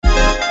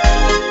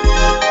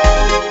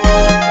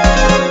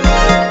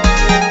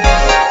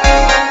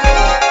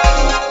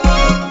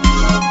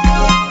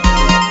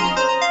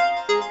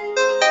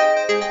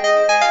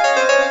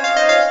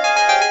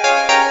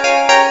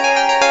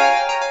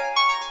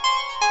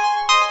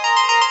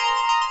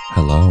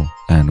Hello,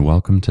 and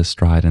welcome to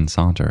Stride and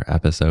Saunter,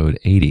 episode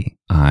 80.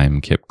 I'm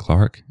Kip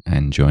Clark,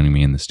 and joining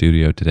me in the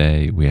studio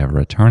today, we have a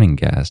returning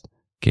guest,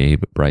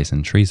 Gabe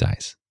Bryson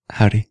Treesize.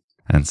 Howdy.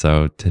 And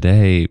so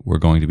today we're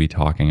going to be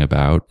talking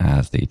about,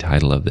 as the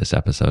title of this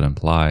episode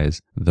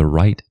implies, the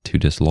right to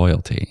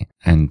disloyalty.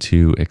 And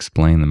to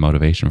explain the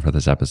motivation for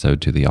this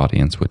episode to the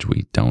audience, which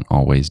we don't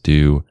always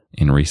do,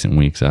 in recent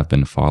weeks I've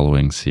been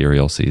following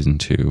Serial Season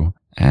 2.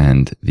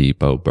 And the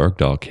Bo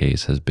Bergdahl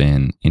case has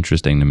been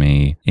interesting to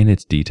me in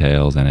its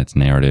details and its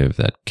narrative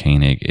that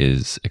Koenig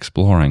is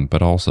exploring,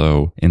 but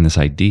also in this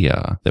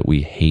idea that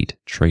we hate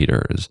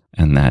traitors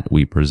and that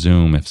we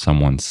presume if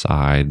someone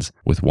sides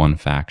with one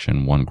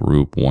faction, one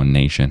group, one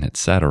nation,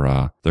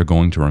 etc., they're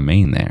going to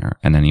remain there.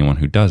 And anyone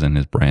who doesn't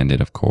is branded,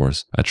 of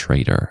course, a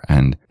traitor.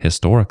 And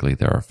historically,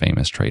 there are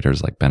famous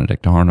traitors like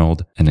Benedict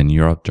Arnold, and in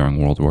Europe during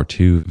World War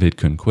II,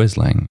 Vidkun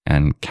Quisling,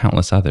 and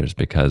countless others,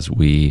 because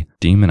we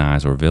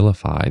demonize or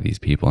vilify these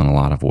people in a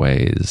lot of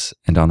ways.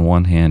 And on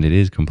one hand, it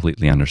is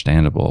completely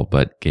understandable,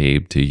 but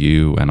Gabe, to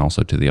you and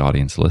also to the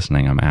audience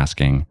listening, I'm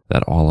asking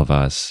that all of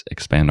us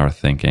expand our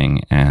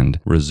thinking and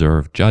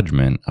reserve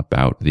judgment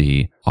about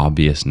the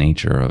obvious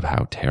nature of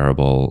how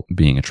terrible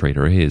being a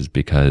traitor is,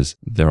 because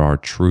there are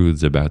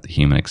truths about the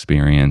human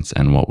experience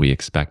and what we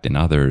expect in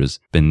others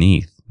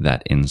beneath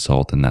that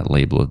insult and that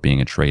label of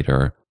being a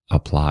traitor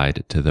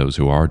applied to those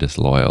who are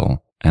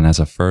disloyal. And as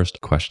a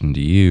first question to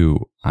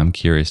you, I'm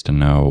curious to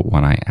know,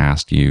 when I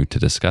asked you to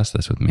discuss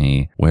this with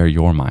me, where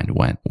your mind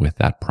went with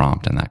that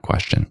prompt and that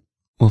question.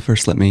 Well,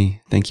 first, let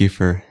me thank you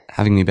for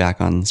having me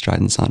back on Stride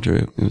and Saunter.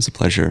 It was a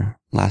pleasure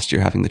last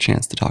year having the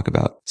chance to talk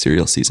about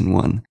Serial Season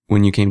 1.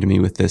 When you came to me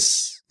with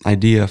this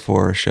idea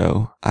for a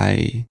show,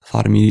 I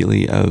thought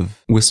immediately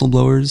of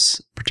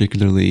whistleblowers,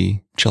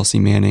 particularly Chelsea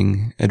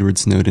Manning, Edward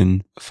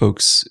Snowden,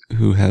 folks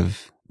who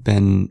have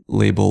been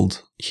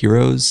labeled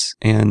heroes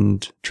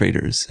and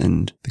traitors.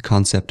 And the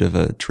concept of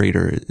a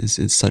traitor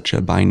is such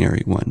a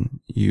binary one.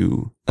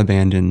 You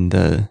abandon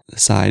the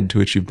side to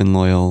which you've been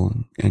loyal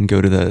and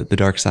go to the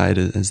dark side,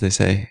 as they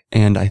say.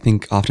 And I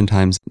think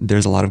oftentimes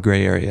there's a lot of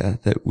gray area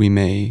that we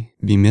may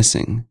be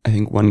missing. I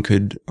think one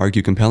could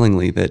argue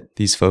compellingly that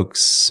these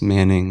folks,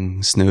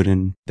 Manning,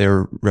 Snowden,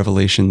 their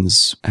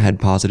revelations had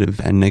positive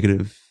and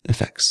negative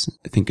effects.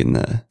 I think in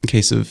the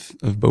case of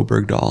Bo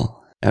Bergdahl,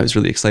 I was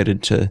really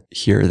excited to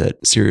hear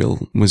that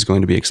Serial was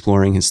going to be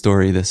exploring his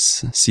story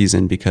this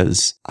season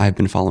because I've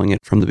been following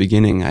it from the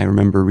beginning. I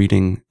remember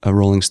reading a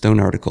Rolling Stone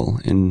article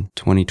in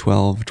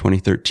 2012,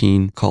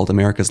 2013 called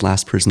America's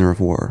Last Prisoner of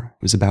War.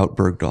 It was about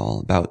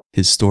Bergdahl, about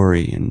his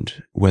story and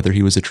whether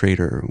he was a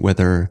traitor,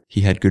 whether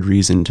he had good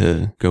reason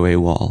to go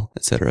AWOL,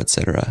 etc.,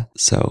 etc.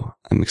 So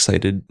I'm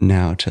excited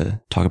now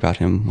to talk about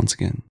him once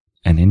again.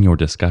 And in your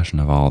discussion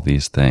of all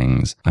these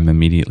things, I'm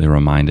immediately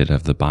reminded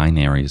of the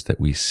binaries that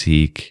we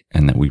seek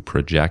and that we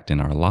project in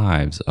our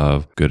lives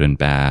of good and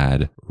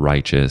bad,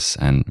 righteous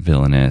and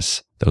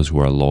villainous, those who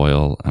are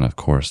loyal, and of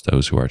course,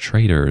 those who are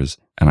traitors.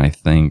 And I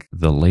think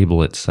the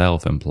label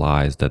itself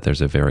implies that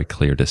there's a very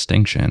clear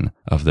distinction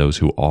of those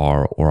who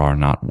are or are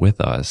not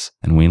with us.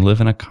 And we live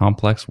in a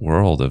complex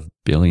world of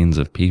billions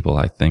of people.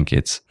 I think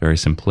it's very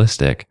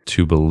simplistic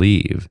to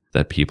believe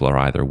that people are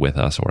either with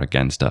us or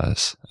against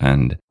us.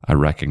 And I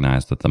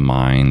recognize that the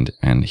mind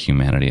and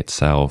humanity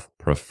itself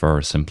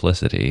prefer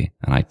simplicity,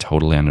 and I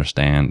totally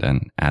understand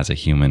and as a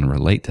human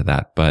relate to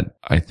that, but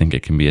I think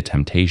it can be a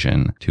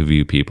temptation to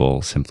view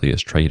people simply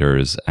as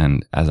traitors.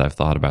 And as I've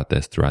thought about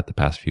this throughout the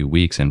past few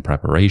weeks in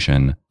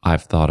preparation,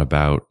 I've thought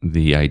about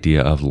the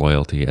idea of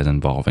loyalty as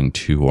involving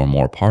two or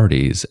more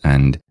parties,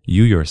 and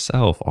you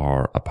yourself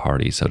are a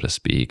party, so to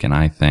speak, and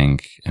I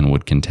think and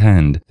would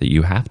contend that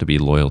you have to be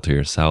loyal to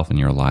yourself in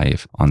your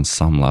life on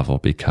some level,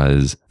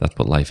 because that's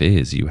what life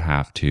is. You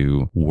have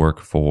to work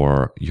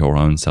for your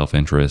own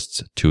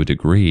self-interests to a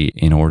degree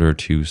in order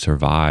to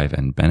survive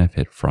and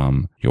benefit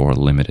from your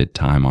limited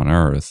time on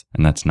earth.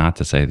 And that's not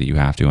to say that you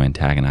have to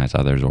antagonize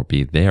others or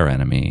be their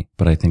enemy,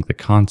 but I think the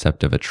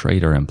concept of a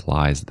traitor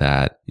implies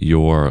that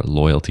your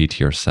loyalty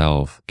to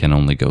yourself can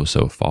only go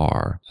so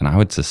far. And I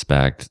would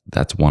suspect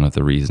that's one of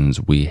the reasons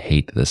we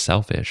hate the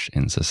selfish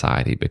in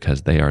society,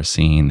 because they are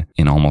seen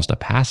in almost a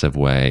passive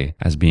way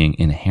as being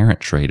inherent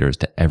traitors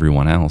to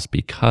everyone else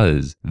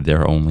because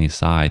their only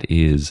side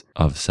is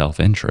of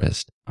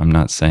self-interest. I'm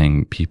not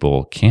saying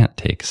people can't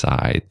take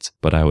sides,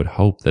 but I would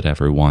hope that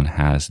everyone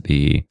has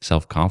the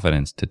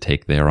self-confidence to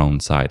take their own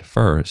side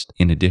first,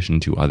 in addition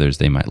to others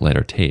they might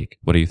later take.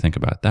 What do you think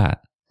about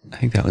that? I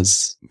think that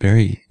was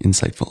very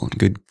insightful and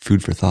good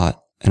food for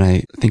thought. And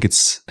I think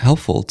it's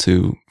helpful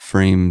to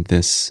frame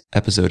this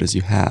episode as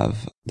you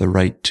have, the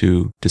right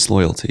to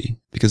disloyalty,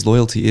 because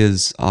loyalty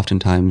is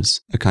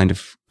oftentimes a kind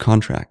of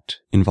contract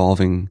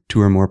involving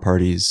two or more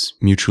parties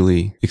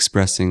mutually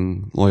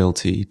expressing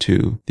loyalty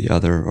to the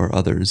other or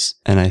others.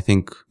 And I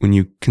think when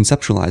you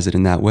conceptualize it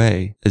in that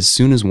way, as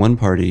soon as one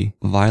party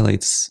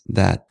violates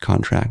that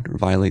contract or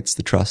violates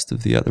the trust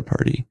of the other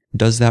party,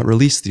 does that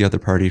release the other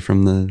party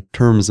from the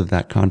terms of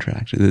that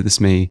contract? This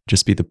may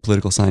just be the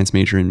political science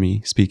major in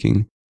me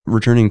speaking,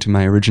 Returning to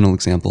my original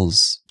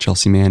examples,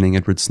 Chelsea Manning,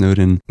 Edward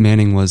Snowden,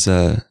 Manning was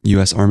a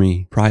U.S.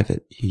 Army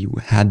private. He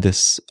had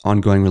this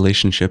ongoing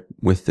relationship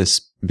with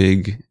this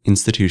big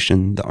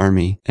institution, the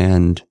Army,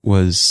 and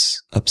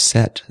was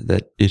upset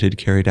that it had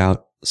carried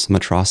out some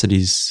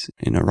atrocities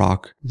in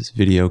Iraq. This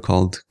video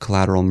called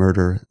Collateral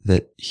Murder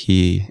that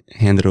he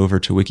handed over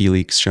to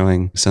WikiLeaks,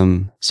 showing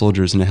some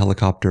soldiers in a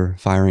helicopter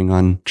firing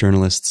on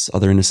journalists,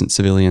 other innocent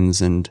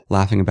civilians, and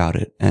laughing about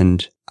it.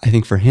 And I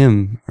think for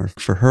him, or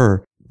for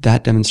her,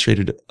 that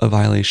demonstrated a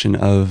violation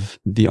of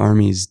the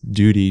Army's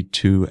duty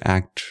to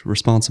act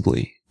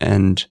responsibly.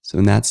 And so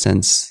in that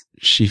sense,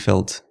 she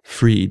felt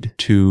freed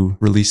to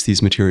release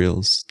these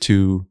materials,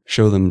 to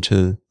show them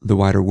to the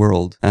wider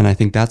world. And I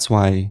think that's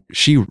why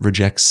she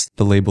rejects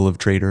the label of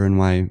traitor, and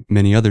why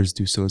many others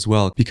do so as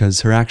well,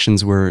 because her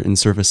actions were in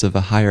service of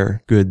a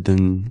higher good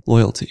than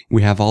loyalty.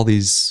 We have all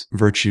these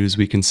virtues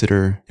we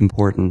consider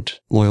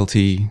important.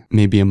 Loyalty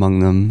may be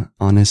among them,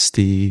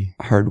 honesty,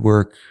 hard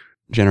work,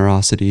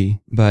 generosity,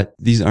 but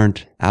these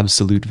aren't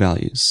absolute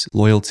values.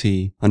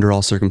 Loyalty, under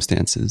all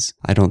circumstances,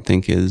 I don't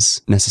think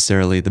is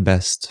necessarily the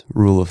best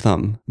rule of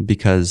thumb,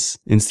 because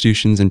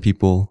institutions and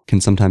people can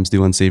sometimes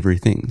do unsavory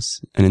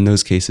things. And in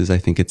those cases, I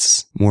think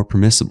it's more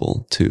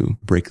permissible to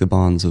break the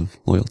bonds of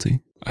loyalty.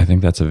 I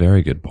think that's a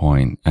very good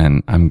point.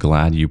 And I'm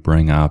glad you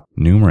bring up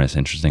numerous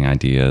interesting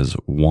ideas.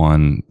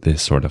 One,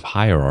 this sort of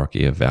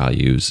hierarchy of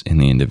values in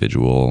the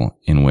individual,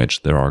 in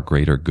which there are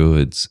greater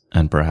goods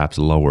and perhaps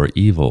lower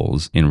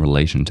evils in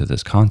relation to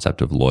this concept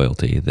of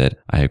loyalty, that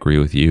I agree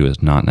with you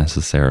is not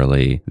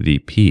necessarily the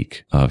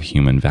peak of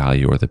human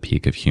value or the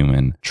peak of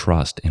human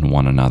trust in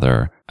one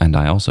another. And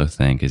I also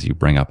think, as you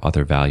bring up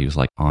other values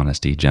like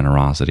honesty,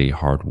 generosity,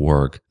 hard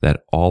work,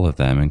 that all of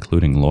them,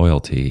 including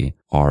loyalty,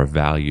 are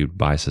valued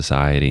by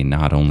society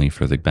not only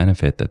for the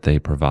benefit that they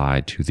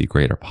provide to the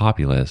greater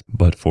populace,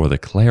 but for the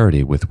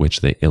clarity with which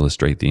they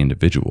illustrate the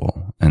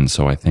individual. And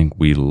so I think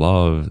we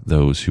love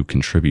those who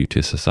contribute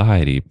to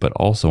society, but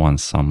also on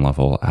some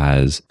level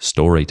as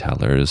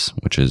storytellers,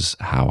 which is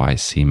how I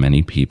see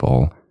many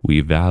people.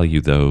 We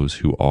value those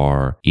who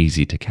are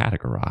easy to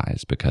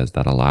categorize, because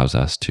that allows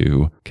us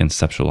to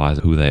conceptualize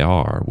who they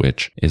are,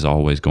 which is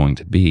always going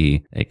to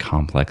be a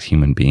complex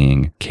human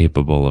being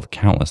capable of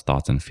countless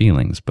thoughts and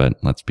feelings. But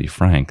let's be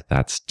frank,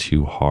 that's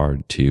too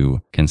hard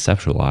to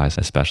conceptualize,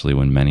 especially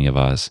when many of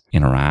us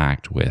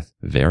interact with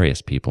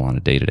various people on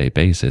a day-to-day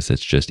basis.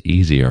 It's just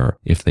easier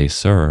if they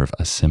serve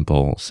a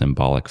simple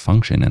symbolic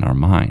function in our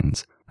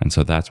minds. And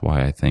so that's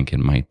why I think it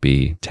might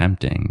be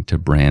tempting to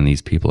brand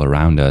these people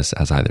around us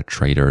as either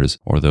traitors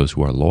or those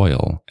who are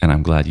loyal. And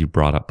I'm glad you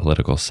brought up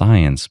political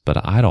science,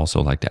 but I'd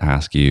also like to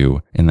ask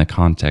you, in the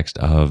context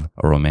of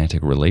a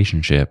romantic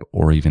relationship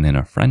or even in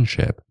a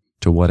friendship,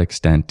 to what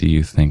extent do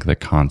you think the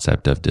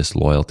concept of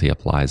disloyalty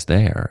applies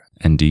there?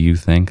 And do you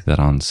think that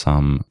on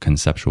some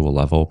conceptual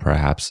level,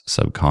 perhaps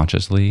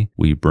subconsciously,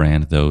 we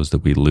brand those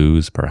that we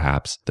lose,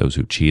 perhaps those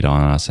who cheat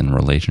on us in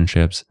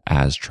relationships,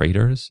 as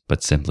traitors,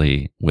 but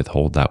simply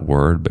withhold that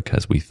word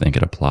because we think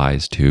it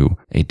applies to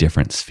a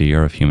different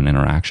sphere of human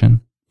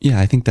interaction? Yeah,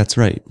 I think that's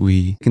right.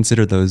 We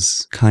consider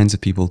those kinds of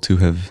people to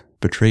have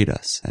betrayed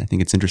us. I think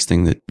it's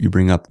interesting that you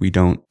bring up we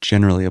don't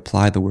generally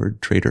apply the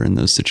word traitor in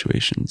those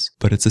situations,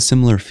 but it's a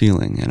similar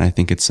feeling, and I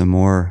think it's a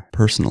more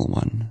personal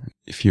one.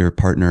 If your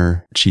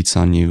partner cheats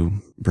on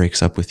you,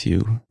 breaks up with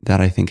you, that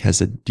I think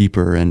has a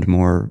deeper and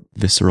more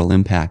visceral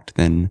impact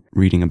than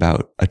reading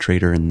about a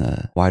traitor in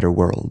the wider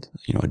world,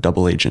 a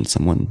double agent,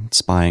 someone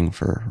spying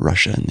for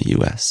Russia and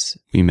the US.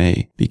 We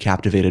may be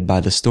captivated by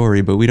the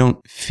story, but we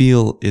don't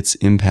feel its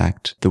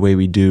impact the way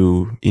we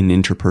do in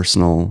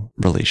interpersonal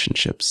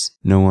relationships.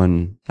 No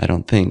one, I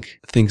don't think,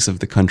 thinks of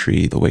the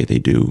country the way they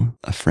do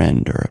a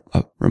friend or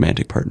a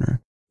romantic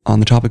partner. On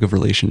the topic of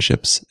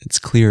relationships, it's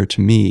clear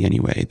to me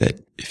anyway that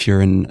if you're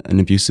in an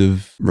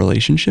abusive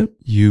relationship,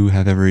 you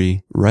have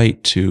every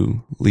right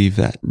to leave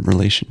that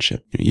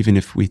relationship. Even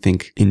if we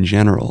think in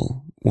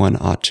general one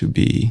ought to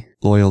be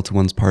loyal to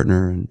one's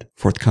partner and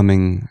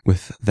forthcoming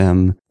with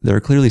them, there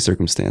are clearly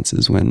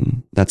circumstances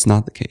when that's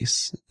not the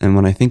case. And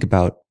when I think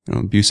about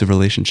abusive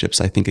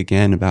relationships, I think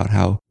again about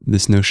how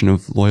this notion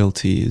of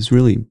loyalty is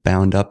really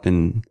bound up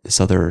in this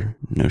other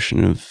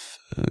notion of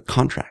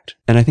contract.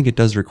 And I think it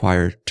does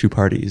require two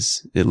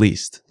parties, at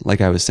least.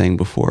 Like I was saying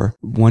before,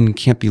 one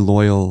can't be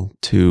loyal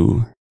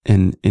to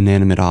an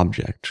inanimate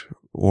object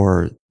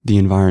or the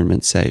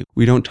environment, say.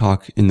 We don't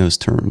talk in those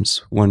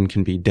terms. One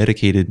can be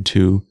dedicated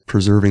to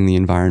preserving the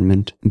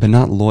environment, but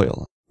not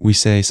loyal. We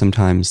say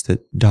sometimes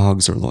that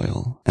dogs are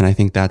loyal, and I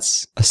think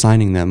that's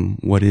assigning them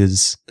what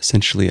is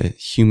essentially a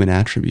human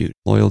attribute.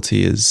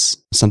 Loyalty is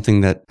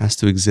something that has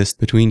to exist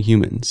between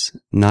humans,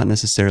 not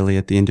necessarily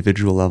at the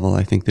individual level.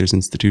 I think there's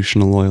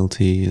institutional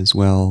loyalty as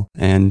well,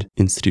 and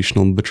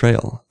institutional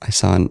betrayal. I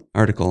saw an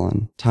article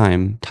on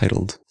Time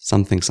titled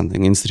something,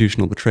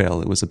 Institutional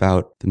Betrayal. It was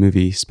about the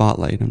movie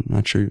Spotlight. I'm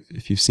not sure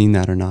if you've seen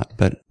that or not,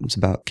 but it was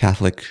about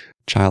Catholic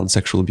child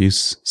sexual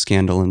abuse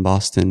scandal in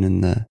Boston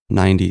in the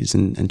 90s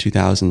and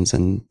 2000s,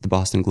 and the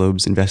Boston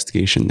Globe's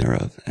investigation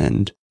thereof.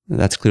 And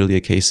That's clearly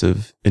a case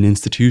of an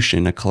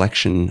institution, a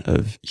collection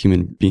of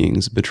human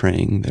beings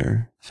betraying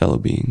their fellow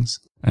beings.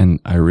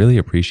 And I really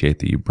appreciate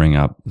that you bring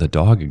up the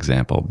dog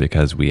example,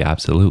 because we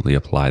absolutely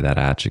apply that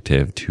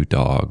adjective to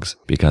dogs.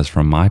 Because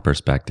from my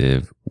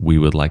perspective, we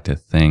would like to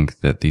think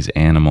that these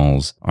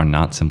animals are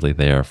not simply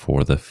there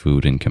for the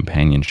food and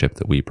companionship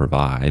that we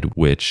provide,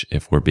 which,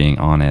 if we're being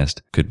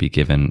honest, could be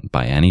given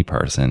by any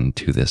person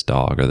to this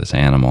dog or this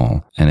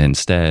animal. And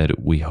instead,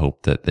 we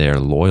hope that their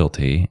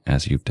loyalty,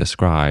 as you've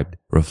described,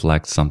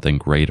 reflects something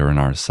greater in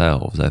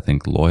ourselves. I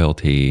think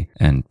loyalty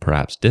and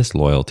perhaps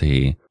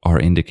disloyalty are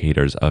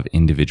indicators of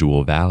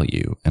individual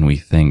value. And we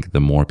think the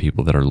more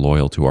people that are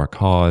loyal to our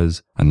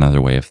cause, another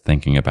way of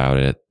thinking about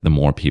it, the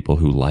more people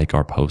who like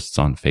our posts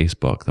on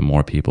Facebook, the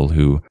more people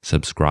who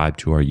subscribe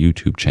to our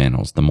YouTube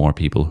channels, the more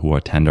people who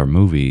attend our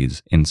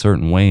movies, in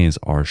certain ways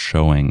are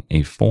showing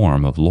a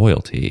form of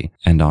loyalty.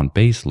 And on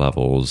base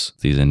levels,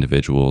 these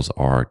individuals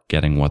are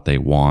getting what they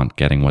want,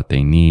 getting what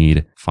they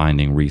need,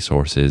 finding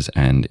resources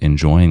and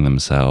enjoying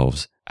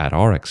themselves at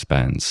our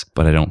expense,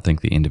 but I don't think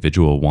the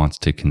individual wants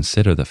to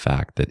consider the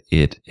fact that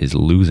it is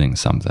losing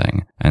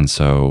something. And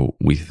so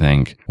we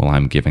think, well,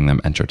 I'm giving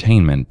them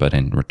entertainment, but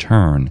in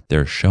return,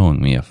 they're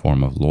showing me a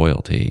form of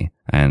loyalty.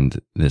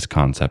 And this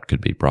concept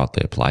could be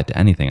broadly applied to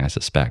anything, I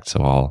suspect,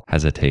 so I'll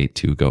hesitate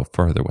to go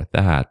further with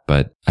that.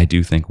 But I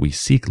do think we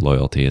seek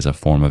loyalty as a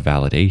form of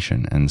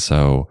validation. And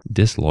so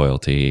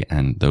disloyalty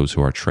and those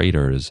who are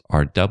traitors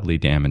are doubly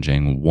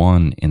damaging.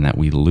 One, in that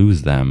we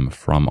lose them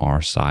from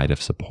our side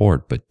of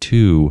support, but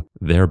two,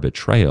 their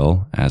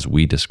betrayal, as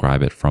we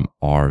describe it from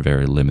our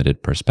very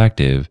limited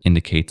perspective,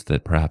 indicates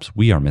that perhaps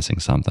we are missing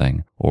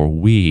something, or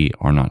we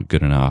are not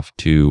good enough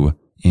to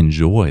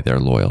enjoy their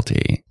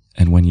loyalty.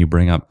 And when you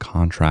bring up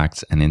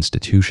contracts and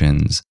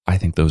institutions, I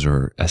think those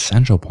are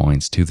essential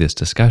points to this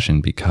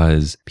discussion,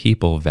 because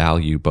people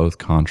value both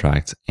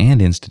contracts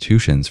and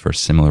institutions for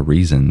similar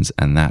reasons,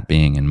 and that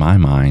being, in my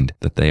mind,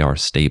 that they are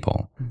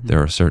stable. Mm-hmm.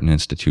 There are certain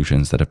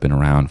institutions that have been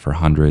around for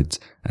hundreds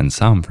and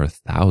some for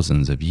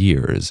thousands of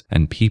years,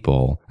 and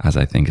people, as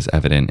I think is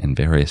evident in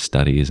various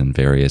studies and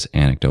various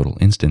anecdotal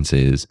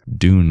instances,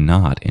 do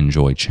not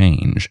enjoy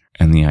change.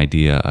 And the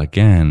idea,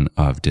 again,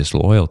 of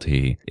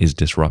disloyalty is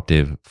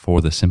disruptive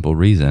for the simple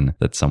reason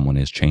that someone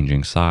is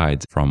changing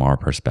sides from our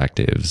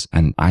perspectives.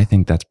 And I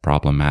think that's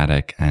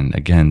problematic and,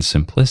 again,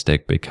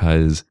 simplistic,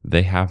 because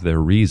they have their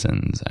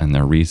reasons, and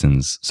their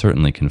reasons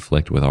certainly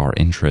conflict with our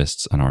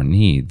interests and our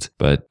needs.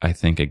 But I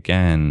think,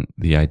 again,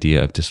 the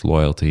idea of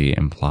disloyalty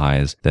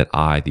implies that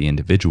I, the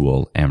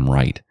individual, am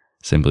right,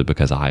 simply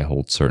because I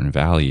hold certain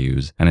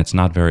values, and it's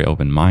not very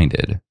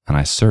open-minded. And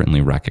I certainly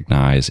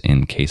recognize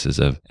in cases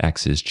of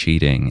exes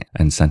cheating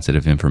and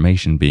sensitive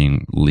information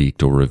being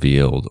leaked or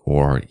revealed,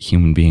 or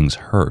human beings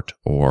hurt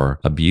or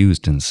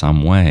abused in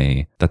some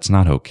way, that's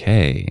not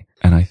okay.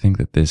 And I think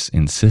that this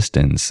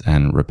insistence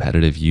and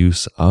repetitive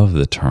use of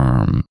the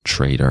term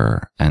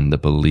traitor and the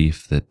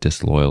belief that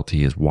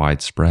disloyalty is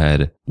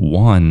widespread,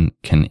 one,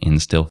 can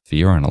instill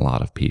fear in a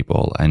lot of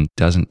people and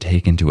doesn't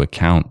take into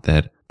account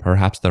that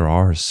perhaps there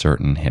are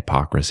certain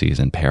hypocrisies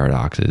and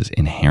paradoxes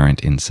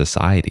inherent in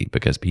society,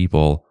 because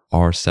people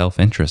are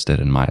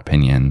self-interested, in my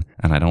opinion,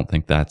 and I don't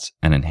think that's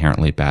an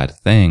inherently bad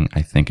thing.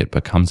 I think it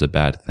becomes a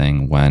bad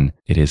thing when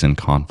it is in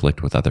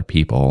conflict with other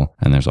people,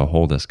 and there's a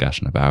whole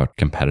discussion about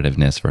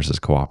competitiveness versus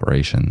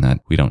cooperation that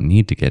we don't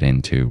need to get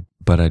into.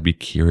 But I'd be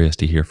curious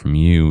to hear from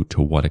you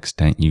to what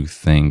extent you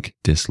think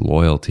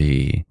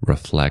disloyalty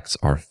reflects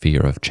our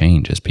fear of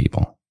change as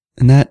people.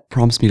 And that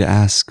prompts me to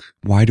ask,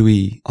 why do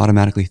we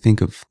automatically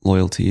think of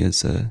loyalty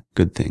as a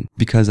good thing?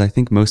 Because I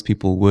think most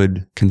people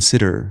would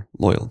consider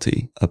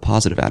loyalty a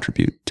positive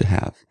attribute to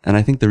have. And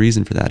I think the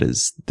reason for that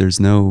is there's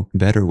no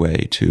better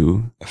way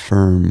to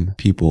affirm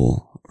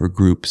people or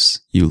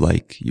groups you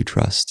like, you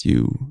trust,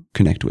 you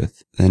connect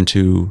with, than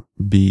to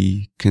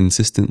be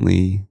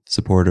consistently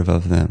supportive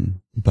of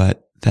them.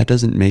 But that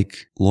doesn't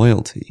make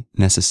loyalty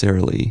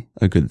necessarily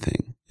a good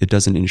thing. It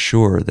doesn't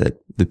ensure that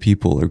the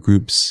people or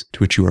groups to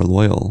which you are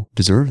loyal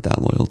deserve that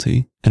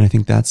loyalty. And I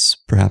think that's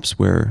perhaps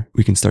where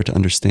we can start to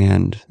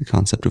understand the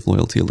concept of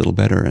loyalty a little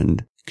better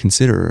and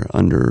consider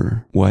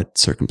under what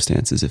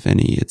circumstances, if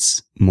any,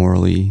 it's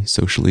morally,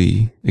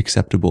 socially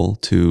acceptable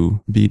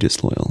to be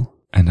disloyal.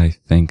 And I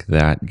think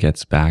that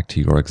gets back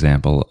to your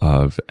example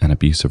of an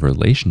abusive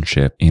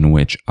relationship, in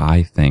which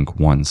I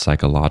think one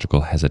psychological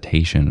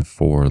hesitation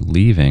for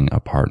leaving a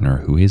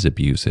partner who is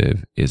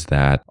abusive is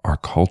that our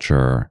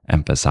culture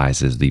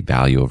emphasizes the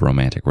value of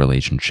romantic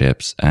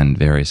relationships, and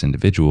various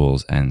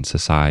individuals and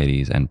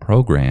societies and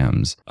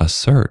programs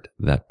assert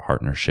that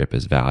partnership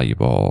is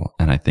valuable.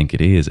 And I think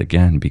it is,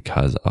 again,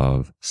 because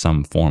of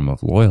some form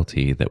of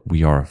loyalty that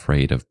we are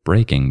afraid of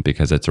breaking,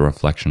 because it's a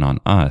reflection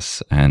on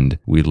us, and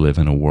we live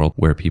in a world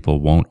where people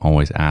won't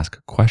always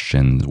ask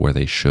questions where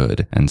they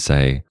should and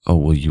say, oh,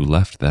 well, you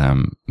left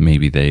them.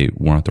 Maybe they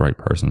weren't the right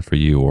person for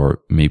you,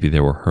 or maybe they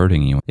were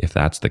hurting you. If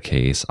that's the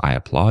case, I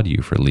applaud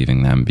you for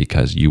leaving them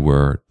because you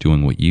were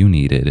doing what you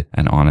needed.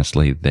 And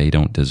honestly, they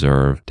don't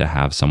deserve to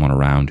have someone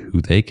around who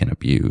they can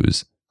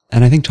abuse.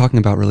 And I think talking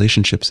about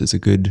relationships is a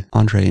good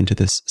entree into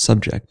this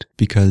subject,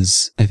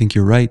 because I think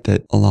you're right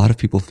that a lot of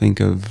people think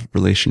of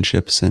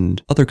relationships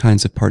and other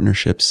kinds of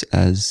partnerships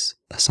as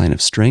a sign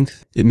of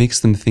strength. It makes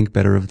them think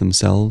better of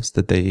themselves,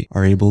 that they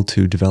are able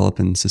to develop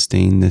and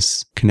sustain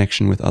this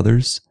connection with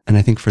others. And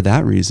I think for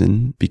that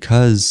reason,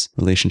 because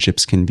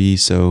relationships can be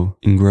so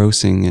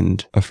engrossing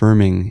and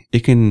affirming, it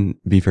can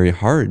be very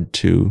hard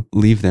to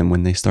leave them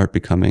when they start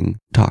becoming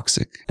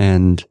toxic.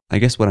 And I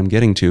guess what I'm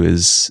getting to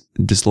is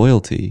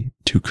disloyalty.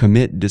 To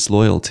commit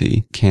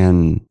disloyalty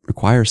can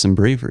require some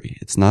bravery.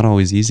 It's not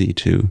always easy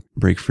to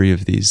break free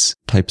of these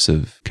types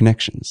of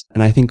connections.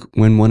 And I think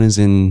when one is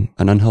in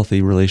an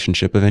unhealthy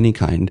relationship of any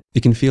kind,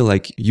 it can feel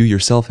like you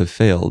yourself have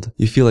failed.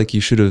 You feel like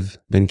you should have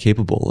been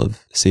capable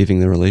of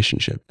saving the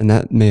relationship. And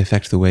that may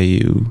affect the way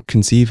you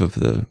conceive of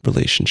the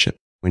relationship.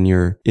 When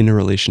you're in a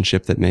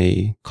relationship that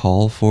may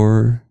call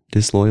for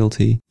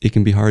disloyalty, it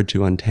can be hard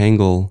to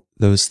untangle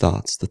those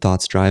thoughts, the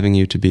thoughts driving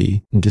you to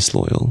be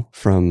disloyal,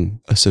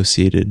 from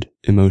associated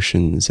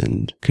emotions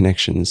and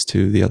connections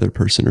to the other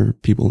person or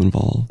people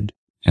involved.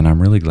 And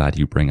I'm really glad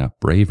you bring up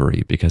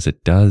bravery, because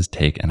it does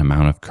take an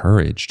amount of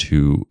courage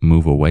to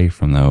move away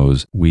from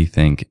those we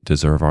think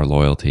deserve our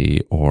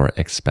loyalty or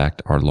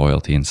expect our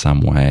loyalty in some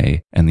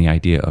way. And the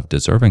idea of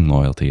deserving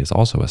loyalty is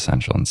also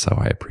essential. And so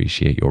I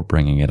appreciate your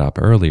bringing it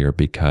up earlier,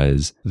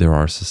 because there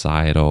are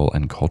societal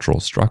and cultural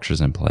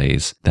structures in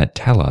place that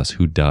tell us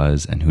who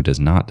does and who does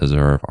not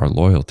deserve our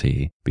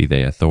loyalty, be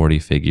they authority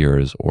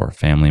figures or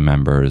family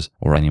members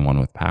or anyone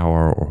with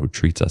power or who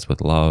treats us with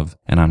love.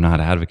 And I'm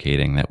not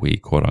advocating that we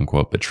quote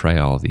unquote betray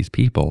all of these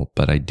people,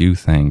 but I do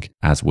think,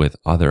 as with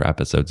other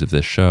episodes of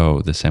this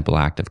show, the simple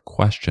act of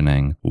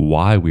questioning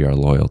why we are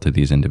loyal to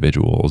these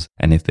individuals,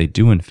 and if they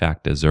do in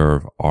fact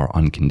deserve our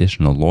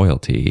unconditional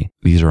loyalty,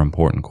 these are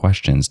important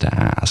questions to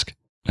ask.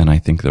 And I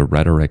think the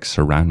rhetoric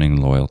surrounding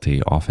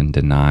loyalty often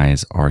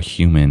denies our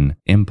human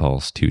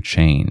impulse to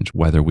change,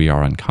 whether we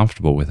are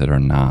uncomfortable with it or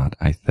not.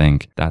 I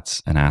think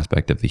that's an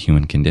aspect of the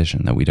human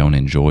condition, that we don't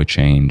enjoy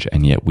change,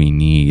 and yet we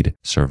need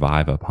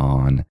survive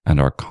upon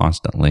and are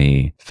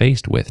constantly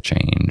faced with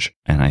change.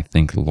 And I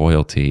think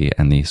loyalty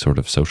and these sort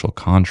of social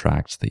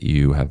contracts that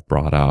you have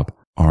brought up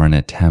are an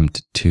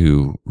attempt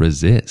to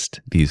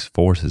resist these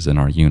forces in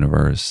our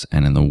universe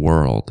and in the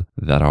world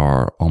that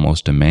are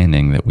almost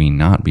demanding that we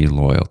not be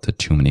loyal to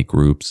too many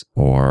groups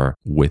or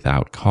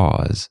without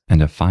cause.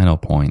 And a final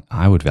point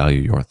I would value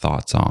your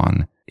thoughts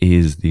on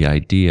is the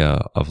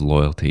idea of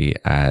loyalty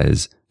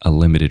as a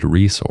limited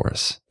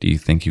resource. Do you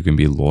think you can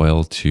be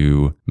loyal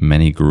to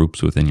many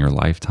groups within your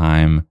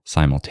lifetime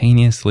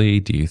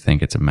simultaneously? Do you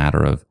think it's a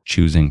matter of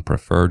choosing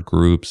preferred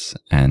groups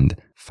and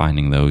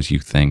finding those you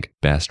think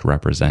best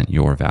represent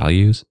your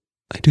values?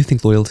 I do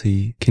think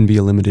loyalty can be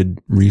a limited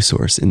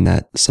resource, in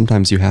that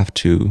sometimes you have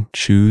to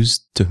choose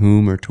to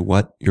whom or to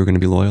what you're going to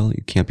be loyal.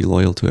 You can't be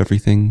loyal to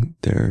everything.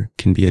 There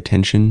can be a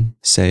tension.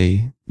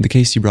 Say, the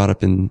case you brought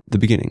up in the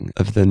beginning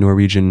of the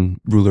Norwegian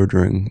ruler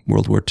during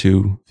World War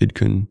II,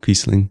 Vidkun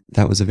Quisling.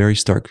 That was a very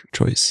stark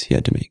choice he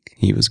had to make.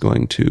 He was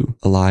going to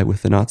ally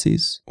with the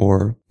Nazis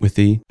or with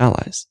the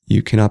Allies.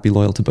 You cannot be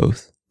loyal to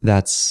both.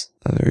 That's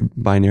a very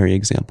binary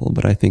example,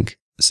 but I think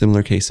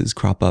similar cases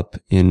crop up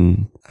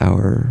in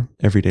our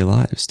everyday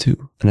lives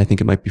too. And I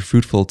think it might be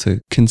fruitful to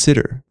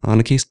consider on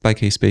a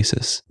case-by-case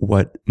basis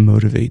what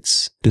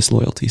motivates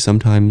disloyalty.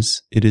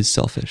 Sometimes it is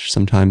selfish.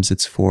 Sometimes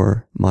it's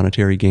for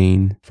monetary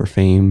gain, for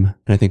fame.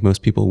 And I think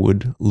most people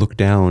would look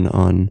down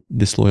on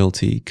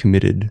disloyalty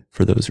committed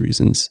for those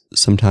reasons.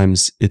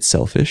 Sometimes it's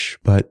selfish,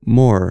 but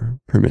more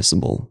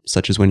permissible,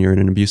 such as when you're in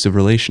an abusive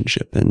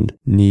relationship and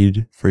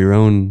need for your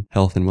own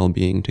health and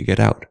well-being to get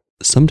out.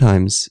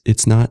 Sometimes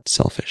it's not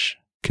selfish.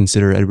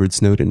 Consider Edward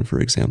Snowden, for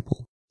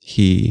example.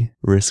 He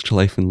risked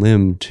life and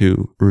limb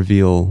to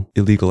reveal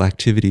illegal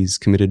activities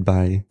committed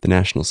by the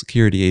National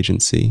Security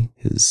Agency,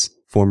 his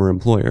former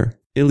employer.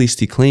 At least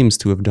he claims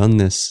to have done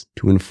this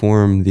to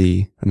inform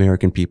the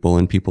American people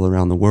and people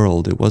around the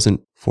world. It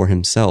wasn't for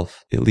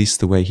himself, at least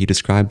the way he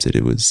describes it.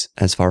 It was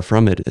as far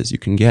from it as you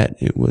can get.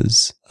 It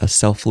was a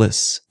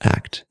selfless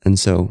act. And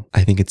so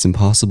I think it's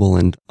impossible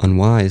and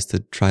unwise to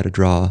try to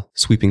draw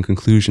sweeping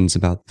conclusions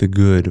about the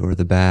good or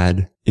the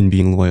bad in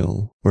being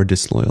loyal or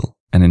disloyal.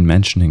 And in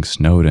mentioning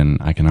Snowden,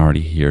 I can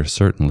already hear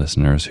certain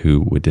listeners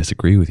who would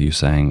disagree with you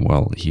saying,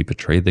 well, he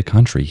betrayed the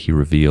country. He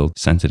revealed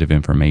sensitive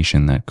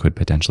information that could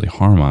potentially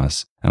harm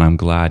us. And I'm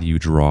glad you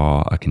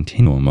draw a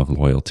continuum of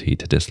loyalty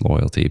to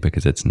disloyalty,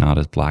 because it's not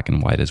as black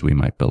and white as we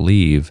might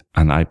believe.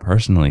 And I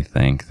personally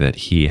think that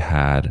he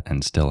had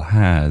and still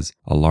has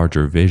a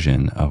larger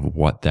vision of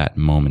what that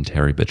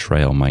momentary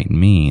betrayal might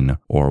mean,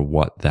 or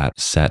what that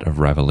set of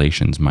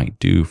revelations might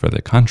do for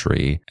the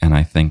country. And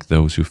I think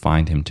those who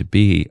find him to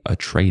be a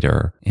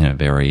traitor in a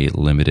very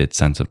limited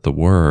sense of the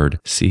word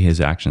see his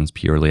actions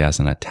purely as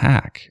an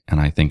attack. And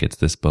I think it's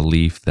this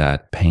belief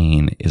that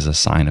pain is a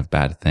sign of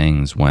bad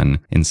things, when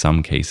in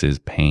some cases,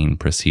 pain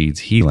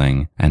precedes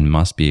healing and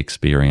must be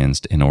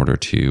experienced in order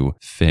to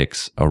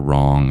fix a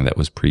wrong that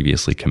was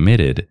previously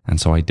committed. And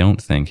so I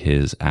don't think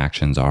his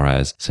actions are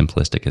as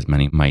simplistic as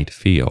many might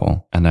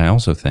feel. And I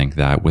also think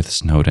that with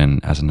Snowden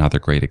as another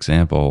great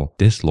example,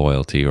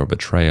 disloyalty or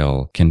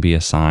betrayal can be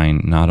a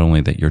sign not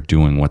only that you're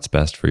doing what's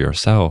best for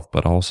yourself,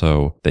 but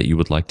also that you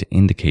would like to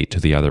indicate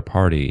to the other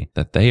party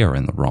that they are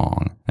in the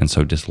wrong. And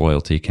so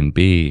disloyalty can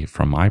be,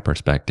 from my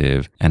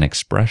perspective, an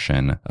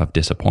expression of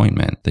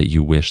disappointment that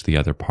you wish the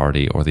other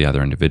party or the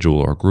other individual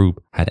or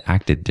group had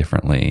acted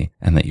differently,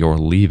 and that you're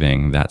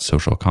leaving that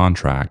social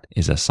contract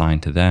is a sign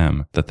to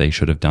them that they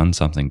should have done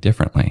something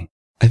differently.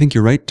 I think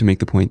you're right to make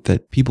the point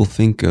that people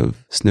think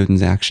of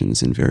Snowden's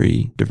actions in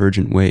very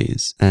divergent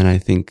ways. And I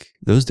think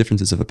those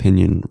differences of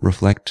opinion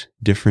reflect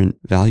different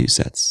value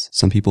sets.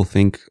 Some people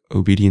think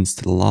obedience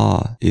to the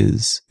law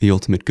is the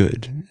ultimate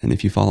good. And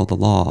if you follow the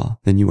law,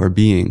 then you are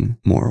being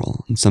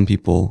moral. And some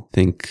people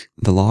think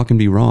the law can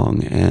be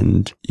wrong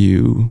and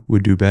you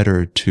would do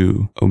better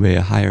to obey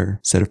a higher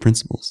set of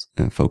principles.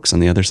 And folks on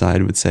the other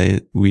side would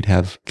say we'd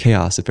have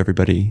chaos if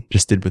everybody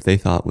just did what they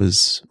thought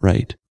was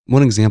right.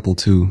 One example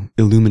to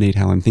illuminate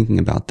how I'm thinking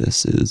about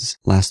this is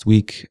last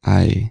week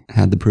I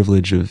had the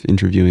privilege of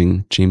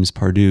interviewing James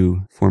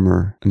Pardue,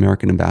 former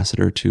American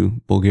ambassador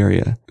to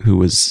Bulgaria, who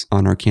was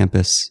on our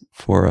campus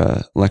for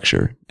a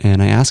lecture.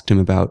 And I asked him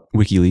about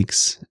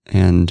WikiLeaks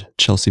and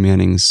Chelsea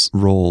Manning's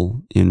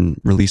role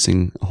in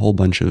releasing a whole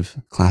bunch of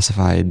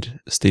classified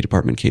State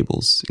Department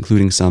cables,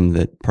 including some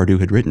that Pardue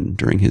had written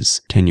during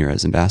his tenure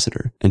as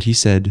ambassador. And he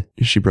said,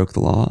 she broke the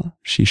law.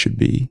 She should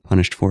be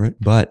punished for it.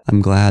 But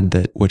I'm glad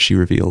that what she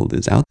revealed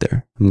is out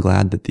there. I'm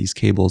glad that these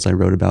cables I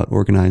wrote about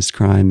organized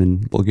crime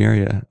in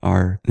Bulgaria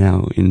are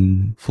now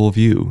in full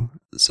view.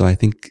 So I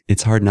think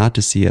it's hard not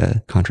to see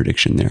a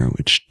contradiction there,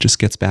 which just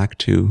gets back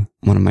to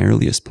one of my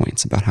earliest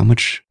points about how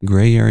much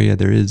gray area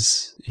there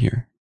is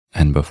here.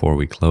 And before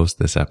we close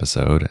this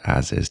episode,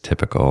 as is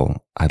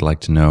typical, I'd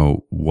like to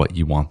know what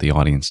you want the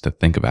audience to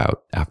think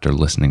about after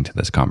listening to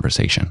this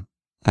conversation.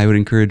 I would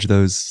encourage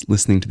those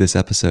listening to this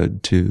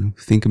episode to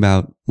think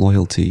about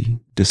loyalty,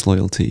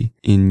 disloyalty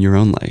in your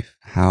own life,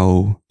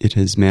 how it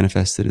has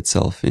manifested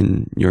itself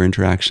in your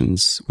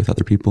interactions with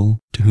other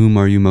people. To whom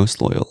are you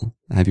most loyal?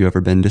 Have you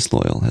ever been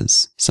disloyal?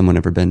 Has someone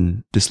ever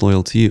been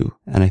disloyal to you?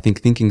 And I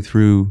think thinking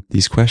through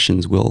these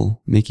questions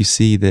will make you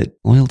see that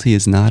loyalty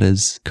is not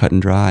as cut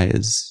and dry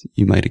as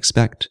you might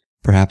expect.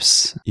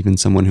 Perhaps even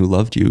someone who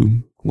loved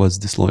you was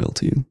disloyal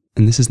to you.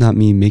 And this is not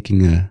me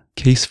making a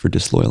case for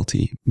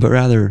disloyalty, but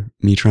rather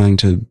me trying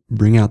to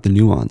bring out the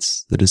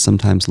nuance that is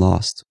sometimes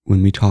lost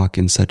when we talk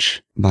in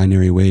such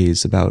binary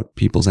ways about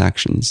people's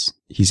actions.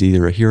 He's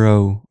either a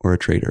hero or a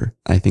traitor.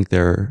 I think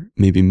there are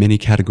maybe many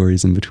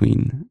categories in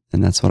between,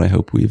 and that's what I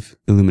hope we've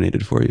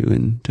illuminated for you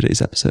in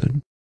today's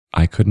episode.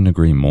 I couldn't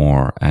agree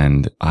more,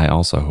 and I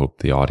also hope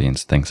the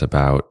audience thinks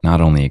about not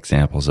only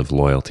examples of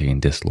loyalty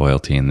and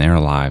disloyalty in their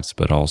lives,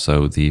 but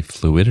also the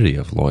fluidity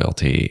of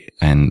loyalty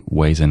and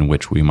ways in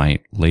which we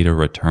might later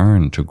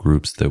return to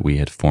groups that we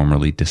had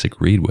formerly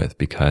disagreed with,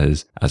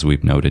 because, as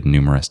we've noted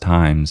numerous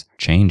times,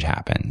 change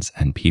happens,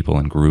 and people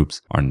and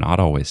groups are not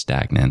always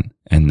stagnant,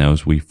 and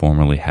those we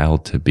formerly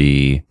held to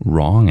be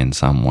wrong in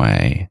some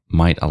way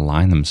might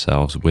align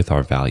themselves with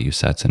our value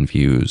sets and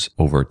views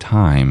over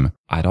time.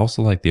 I'd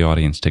also like the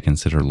audience to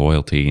consider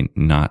loyalty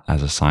not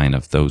as a sign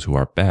of those who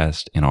are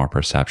best in our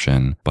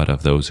perception, but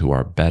of those who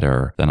are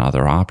better than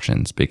other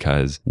options,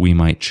 because we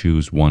might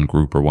choose one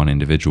group or one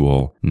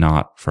individual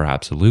not for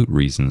absolute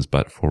reasons,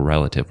 but for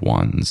relative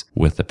ones,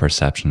 with the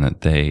perception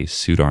that they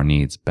suit our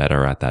needs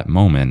better at that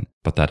moment,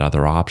 but that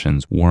other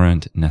options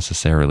weren't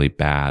necessarily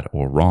bad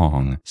or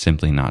wrong,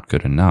 simply not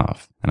good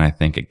enough. And I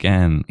think,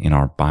 again, in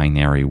our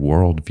binary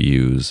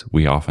worldviews,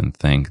 we often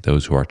think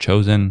those who are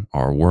chosen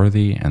are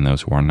worthy and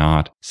those who are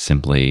not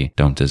simply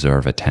don't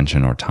deserve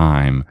attention or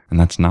time. And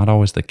that's not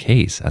always the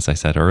case. As I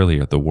said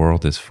earlier, the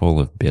world is full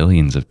of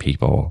billions of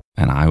people,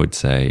 and I would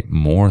say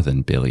more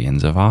than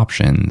billions of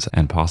options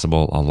and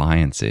possible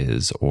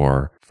alliances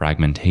or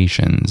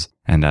fragmentations.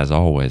 And as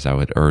always, I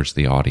would urge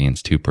the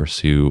audience to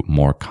pursue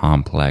more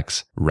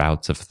complex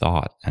routes of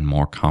thought and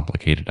more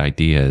complicated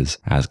ideas,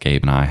 as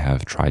Gabe and I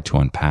have tried to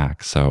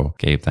unpack. So,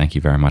 Gabe, thank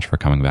you very much for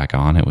coming back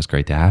on. It was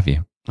great to have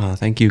you.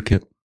 Thank you,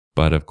 Kip.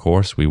 But of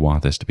course, we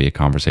want this to be a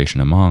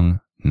conversation among,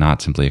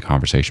 not simply a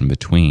conversation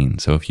between.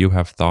 So if you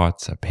have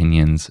thoughts,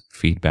 opinions,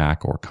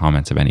 feedback, or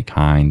comments of any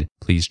kind,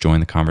 please join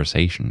the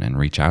conversation and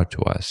reach out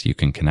to us. You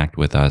can connect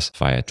with us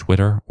via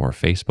Twitter or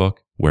Facebook,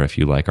 where if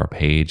you like our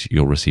page,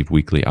 you'll receive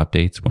weekly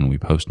updates when we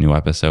post new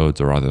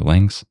episodes or other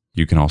links.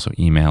 You can also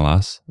email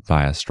us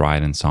via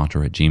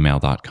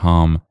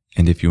strideandsaunter@gmail.com.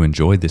 And if you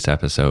enjoyed this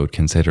episode,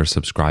 consider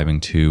subscribing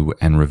to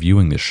and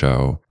reviewing the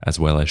show, as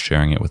well as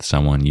sharing it with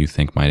someone you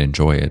think might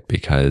enjoy it,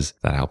 because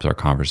that helps our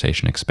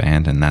conversation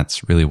expand, and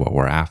that's really what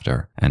we're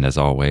after. And as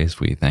always,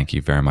 we thank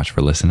you very much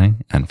for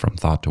listening, and from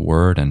thought to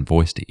word and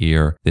voice to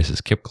ear, this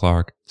is Kip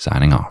Clark,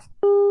 signing off.